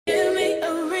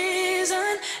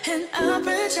and I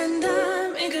pretend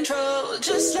I'm in control,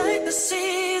 just like the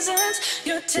seasons.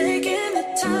 You're taking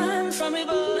the time from me,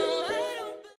 but no, I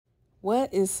don't.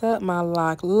 What is up, my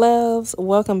lock loves?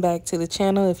 Welcome back to the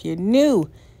channel. If you're new,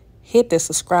 hit the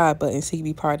subscribe button so you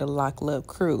can be part of the Lock Love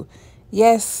crew.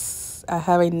 Yes, I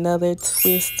have another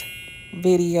twist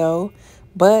video,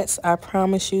 but I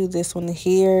promise you this one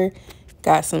here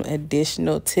got some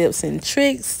additional tips and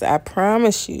tricks. I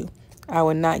promise you I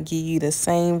will not give you the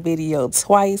same video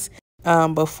twice.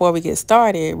 Before we get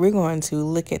started, we're going to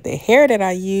look at the hair that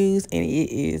I use, and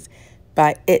it is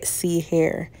by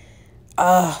Exyhair.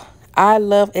 I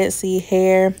love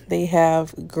Exyhair. They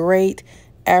have great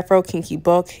Afro Kinky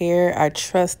bulk hair. I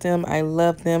trust them. I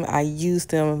love them. I use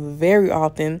them very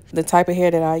often. The type of hair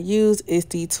that I use is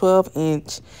the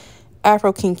 12-inch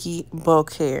Afro Kinky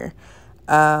bulk hair.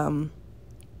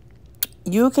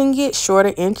 You can get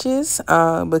shorter inches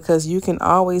because you can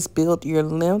always build your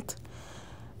length.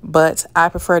 But I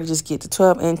prefer to just get the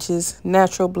 12 inches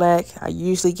natural black. I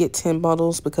usually get 10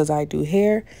 bundles because I do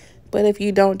hair. But if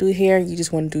you don't do hair, you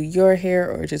just want to do your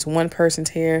hair or just one person's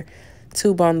hair,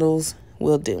 2 bundles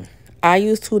will do. I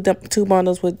use two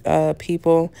bundles with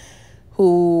people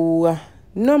who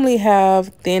normally have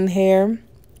thin hair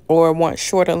or want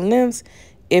shorter lengths.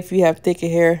 If you have thicker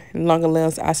hair and longer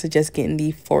lengths, I suggest getting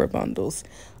the 4 bundles.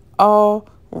 All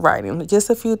right, and just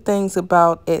a few things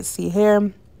about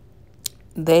Exyhair.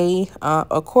 They,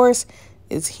 of course,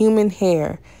 is human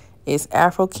hair. It's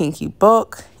Afro Kinky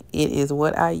bulk. It is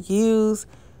what I use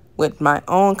with my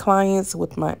own clients,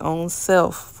 with my own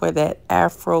self for that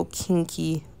Afro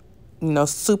Kinky,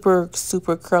 super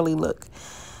curly look.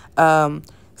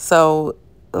 So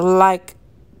like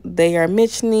they are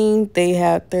mentioning, they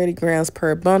have 30 grams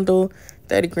per bundle.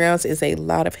 30 grams is a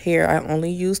lot of hair. I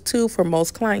only use 2 for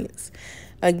most clients.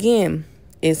 Again,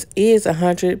 it is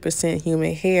 100%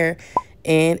 human hair,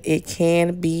 and it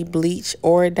can be bleached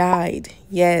or dyed.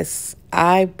 Yes,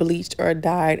 I bleached or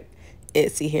dyed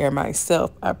Exyhair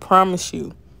myself. I promise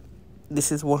you,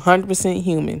 this is 100%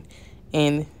 human,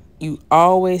 and you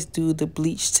always do the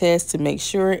bleach test to make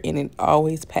sure, and it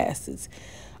always passes.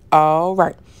 All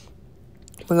right,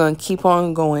 we're going to keep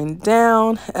on going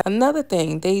down. Another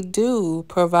thing, they do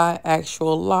provide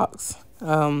actual locks.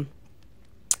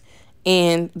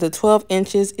 And the 12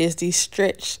 inches is the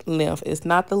stretch length. It's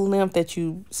not the length that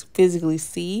you physically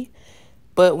see,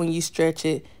 but when you stretch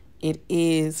it, it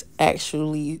is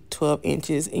actually 12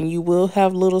 inches. And you will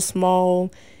have little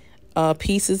small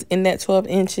pieces in that 12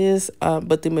 inches,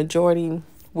 but the majority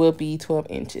will be 12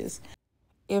 inches.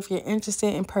 If you're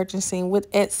interested in purchasing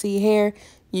with Exyhair,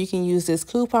 you can use this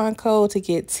coupon code to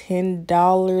get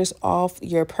 $10 off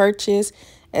your purchase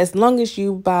as long as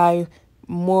you buy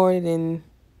more than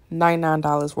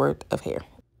 $99 worth of hair.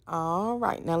 All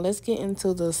right, now let's get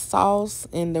into the sauce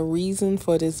and the reason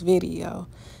for this video.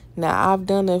 Now, I've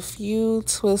done a few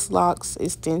twist locks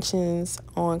extensions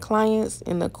on clients,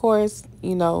 and of course,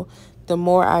 the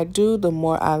more I do, the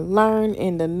more I learn.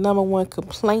 And the number one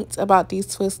complaint about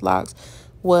these twist locks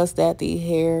was that the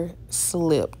hair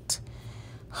slipped.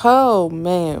 Oh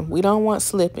man, we don't want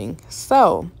slipping.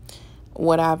 So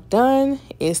what I've done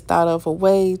is thought of a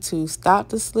way to stop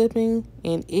the slipping,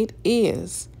 and it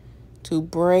is to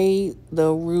braid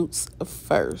the roots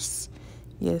first.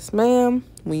 Yes, ma'am.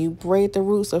 When you braid the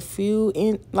roots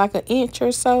like an inch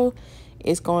or so,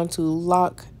 it's going to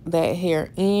lock that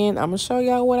hair in. I'm going to show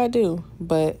y'all what I do,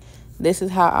 but this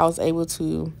is how I was able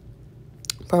to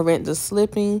prevent the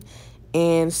slipping,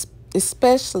 and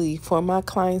especially for my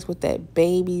clients with that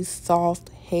baby soft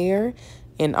hair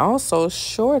and also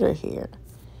shorter hair.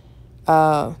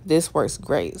 This works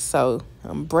great. So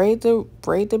braid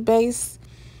the base,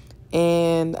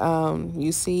 and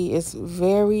you see it's a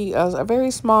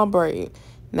very small braid.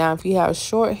 Now, if you have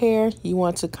short hair, you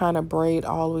want to kind of braid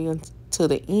all the way to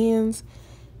the ends.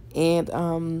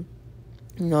 And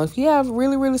if you have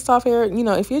really soft hair,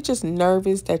 if you're just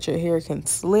nervous that your hair can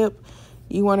slip,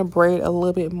 you want to braid a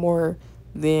little bit more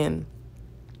than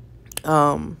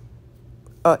an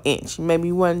inch. Maybe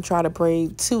you want to try to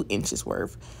braid 2 inches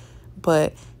worth.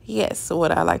 But yes, so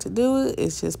what I like to do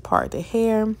is just part the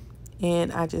hair,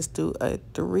 and I just do a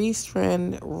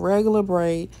 3-strand regular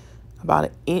braid about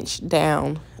 1 inch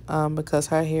down because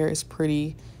her hair is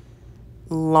pretty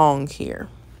long here.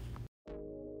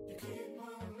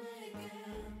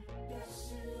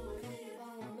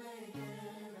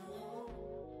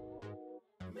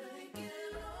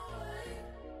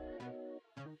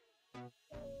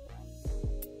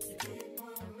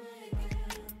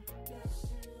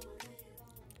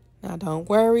 Now, don't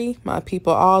worry, my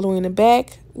people all the way in the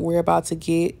back, we're about to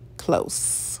get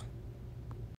close.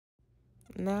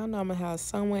 Now I know I'm gonna have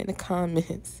someone in the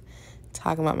comments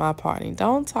talking about my parting.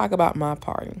 Don't talk about my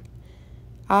parting.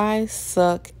 I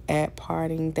suck at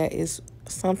parting. That is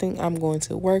something I'm going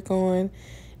to work on.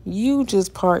 You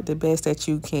just part the best that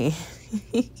you can.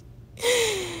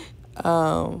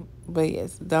 But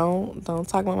yes, don't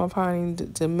talk about my parting.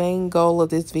 The main goal of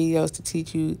this video is to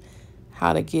teach you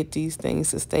how to get these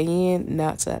things to stay in,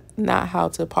 not how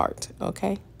to part.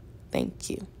 Okay, thank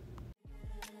you.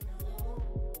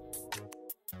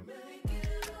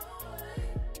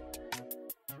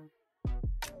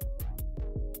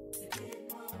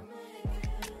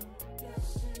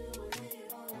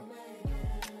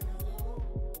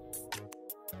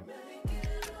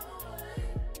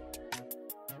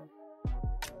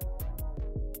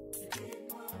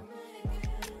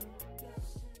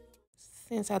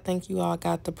 Since I think you all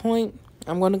got the point,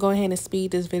 I'm going to go ahead and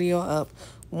speed this video up.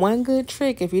 One good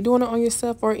trick, if you're doing it on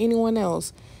yourself or anyone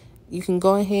else, you can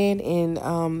go ahead and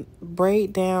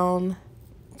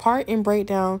part and braid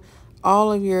down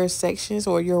all of your sections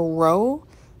or your row.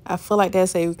 I feel like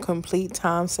that's a complete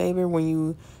time saver when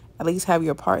you at least have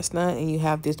your parts done and you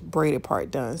have this braided part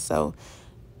done. So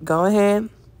go ahead.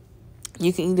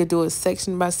 You can either do it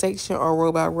section by section or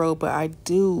row by row, but I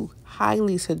do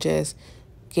highly suggest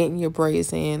getting your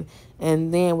braids in,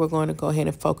 and then we're going to go ahead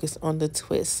and focus on the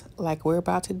twist like we're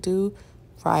about to do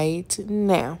right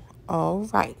now. All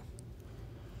right.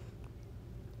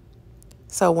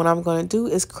 So what I'm going to do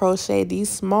is crochet the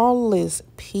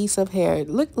smallest piece of hair.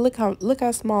 Look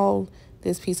how small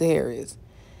this piece of hair is.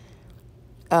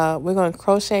 We're going to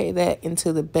crochet that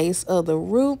into the base of the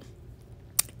root.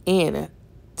 And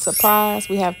surprise,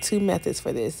 we have two methods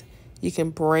for this. You can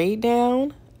braid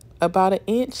down about 1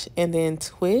 inch and then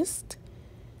twist.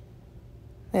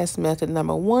 That's method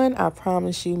number 1. I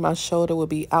promise you my shoulder will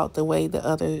be out the way the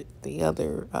other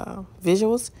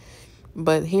visuals.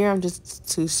 But here I'm just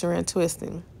serene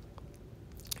twisting.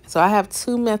 So I have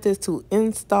 2 methods to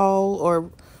install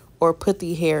or put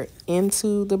the hair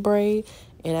into the braid.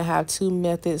 And I have 2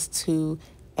 methods to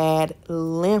add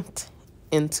length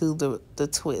into the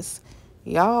twist.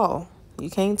 Y'all, you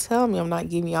can't tell me I'm not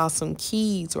giving y'all some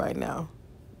keys right now.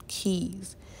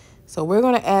 Keys. So we're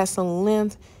going to add some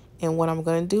length, and what I'm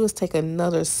going to do is take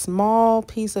another small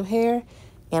piece of hair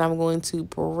and I'm going to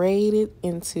braid it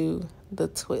into the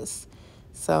twist.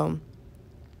 So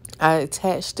I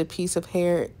attached the piece of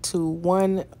hair to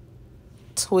one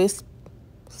twist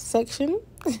section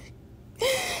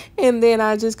and then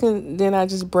I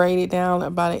just braid it down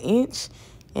about 1 inch,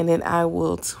 and then I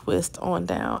will twist on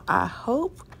down. I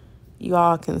hope you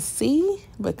all can see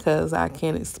because I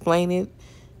can't explain it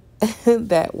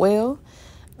that well,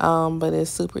 but it's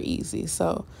super easy.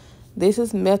 So this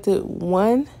is method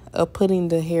 1 of putting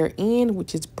the hair in,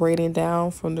 which is braiding down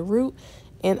from the root,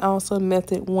 and also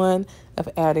method 1 of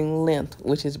adding length,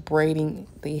 which is braiding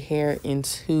the hair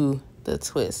into the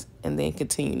twist and then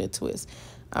continue to twist.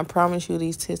 I promise you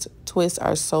these twists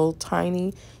are so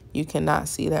tiny you cannot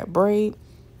see that braid.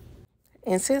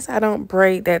 And since I don't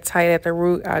braid that tight at the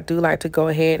root, I do like to go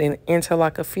ahead and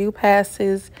interlock a few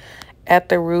passes at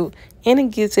the root, and it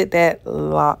gives it that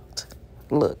locked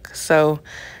look. So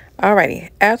alrighty,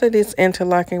 after this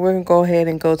interlocking, we're gonna go ahead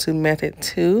and go to method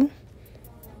 2.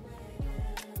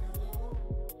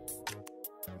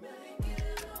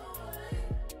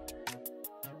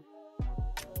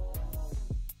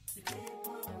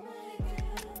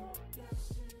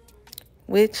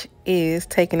 Which is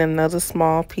taking another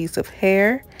small piece of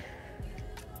hair,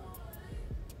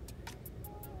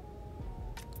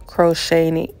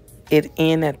 crocheting it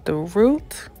in at the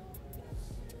root,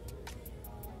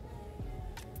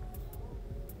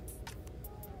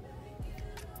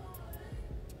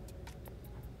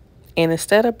 and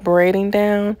instead of braiding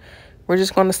down, we're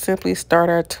just going to simply start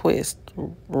our twist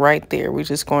right there. We're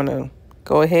just going to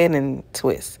go ahead and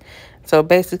twist. So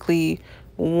basically,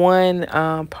 one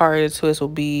part of the twist will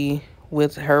be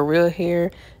with her real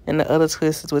hair, and the other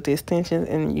twist is with the extensions,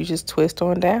 and you just twist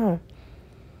on down.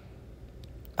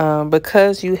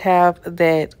 Because you have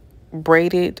that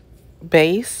braided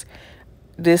base,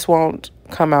 this won't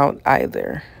come out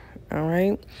either. All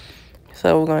right,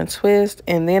 so we're going to twist,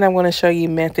 and then I'm going to show you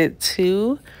method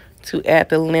 2 to add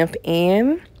the length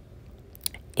in,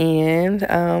 and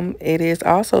it is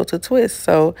also to twist.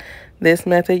 So this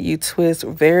method, you twist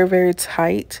very, very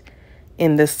tight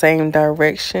in the same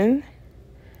direction,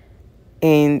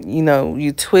 and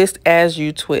you twist as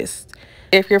you twist.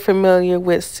 If you're familiar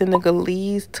with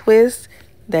Senegalese twist,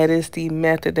 that is the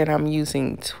method that I'm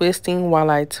using, twisting while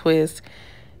I twist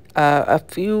a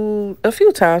few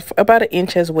times, about 1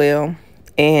 inch as well,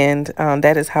 and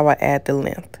that is how I add the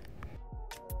length.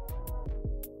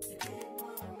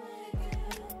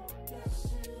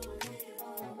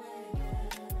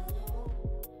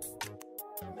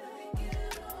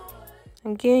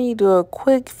 Again, you do a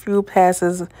quick few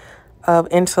passes of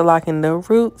interlocking the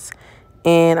roots.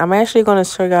 And I'm actually going to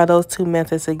show y'all those two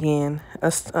methods again.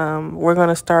 We're going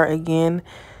to start again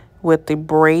with the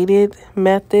braided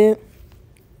method.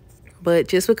 But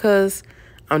just because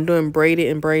I'm doing braided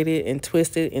and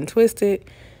twisted, you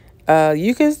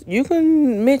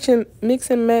can mix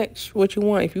and match what you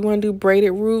want. If you want to do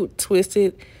braided root,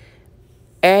 twisted,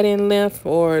 add in length,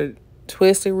 or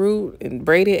twisted root and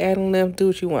braided, add in length, do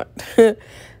what you want.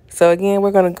 So again,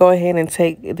 we're going to go ahead and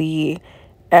take the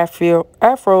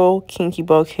Afro Kinky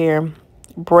book hair,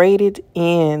 braided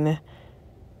in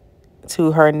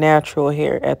to her natural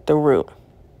hair at the root.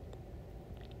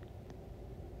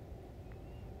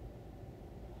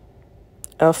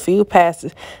 A few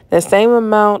passes. The same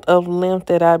amount of length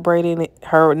that I braided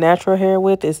her natural hair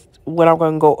with is what I'm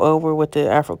going to go over with the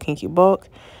Afro Kinky bulk.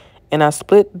 And I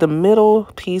split the middle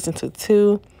piece into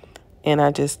two, and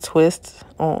I just twist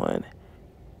on.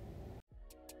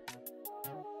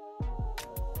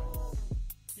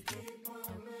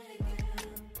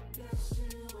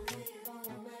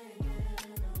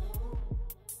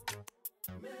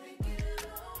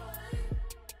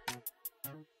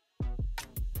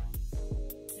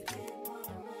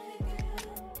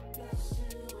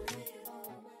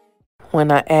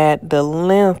 When I add the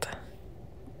length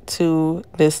to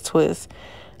this twist,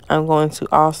 I'm going to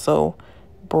also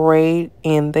braid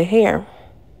in the hair.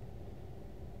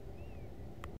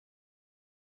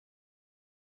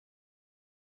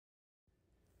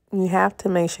 You have to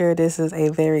make sure this is a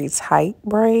very tight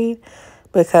braid,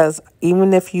 because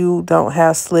even if you don't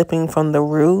have slipping from the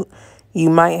root, you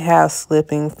might have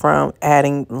slipping from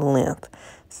adding length.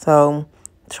 So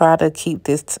try to keep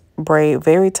this braid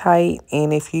very tight,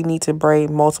 and if you need to braid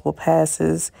multiple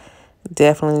passes,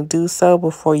 definitely do so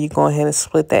before you go ahead and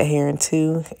split that hair in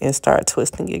two and start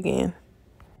twisting again.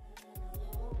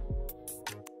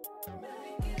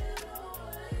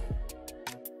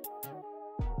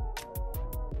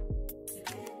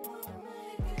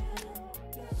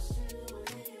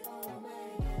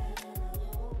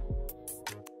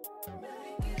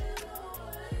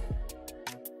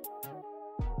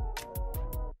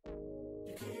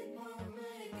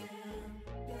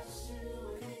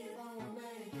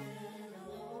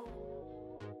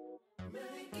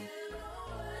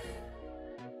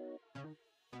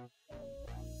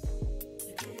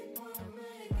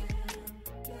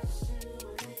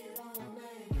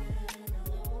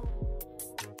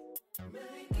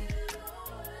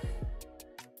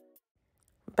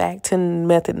 Back to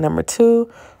method number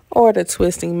 2, or the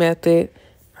twisting method.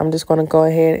 I'm just going to go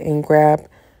ahead and grab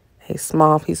a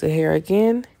small piece of hair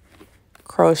again,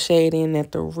 crochet it in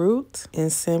at the root,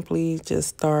 and simply just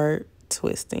start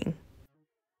twisting.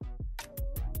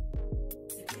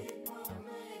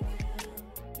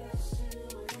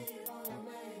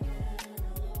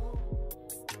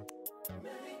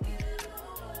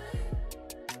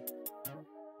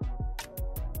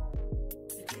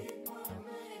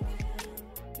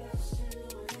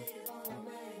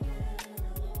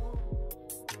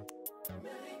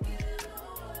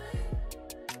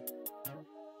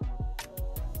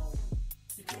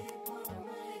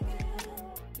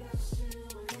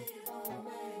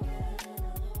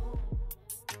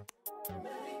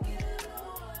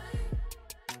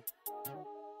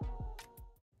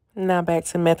 Now back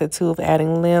to method 2 of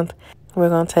adding length. We're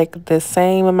going to take the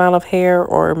same amount of hair,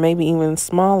 or maybe even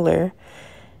smaller,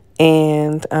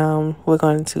 and we're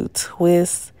going to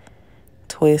twist.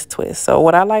 So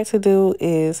what I like to do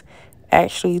is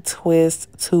actually twist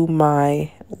to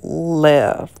my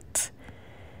left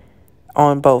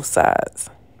on both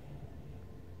sides.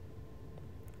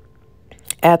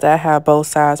 After I have both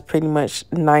sides pretty much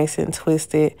nice and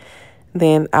twisted,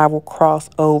 then I will cross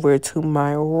over to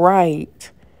my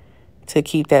right to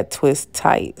keep that twist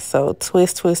tight. So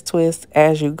twist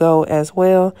as you go as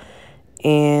well,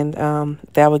 and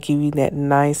that will give you that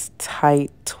nice tight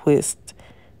twist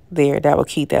there. That will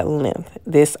keep that length.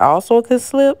 This also could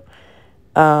slip,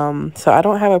 so I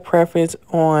don't have a preference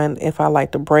on if I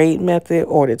like the braid method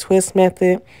or the twist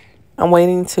method. I'm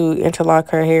waiting to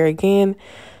interlock her hair again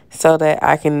so that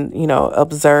I can,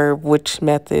 observe which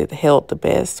method held the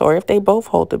best, or if they both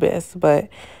hold the best. But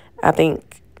I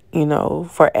think,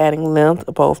 for adding length,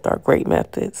 both are great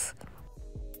methods.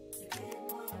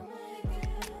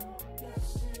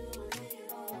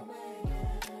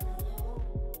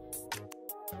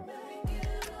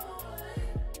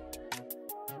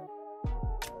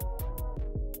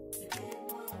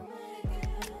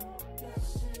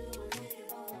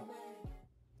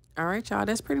 All right, y'all,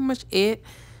 that's pretty much it.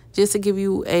 Just to give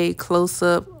you a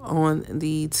close-up on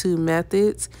the two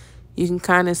methods. You can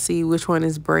kind of see which one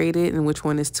is braided and which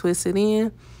one is twisted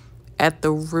in at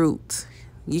the root.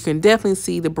 You can definitely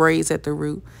see the braids at the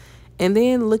root. And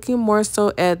then looking more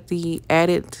so at the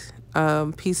added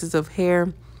pieces of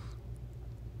hair,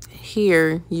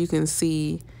 here you can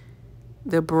see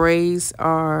the braids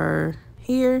are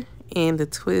here and the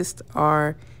twists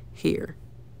are here.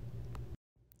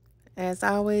 As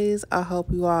always, I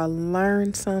hope you all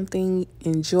learned something,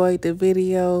 enjoyed the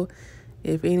video.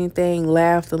 If anything,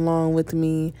 laughed along with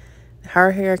me.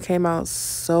 Her hair came out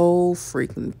so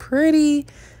freaking pretty.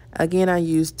 Again, I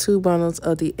used 2 bundles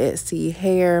of the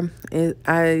Exyhair.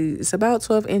 It's about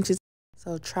 12 inches.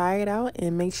 So try it out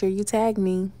and make sure you tag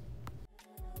me.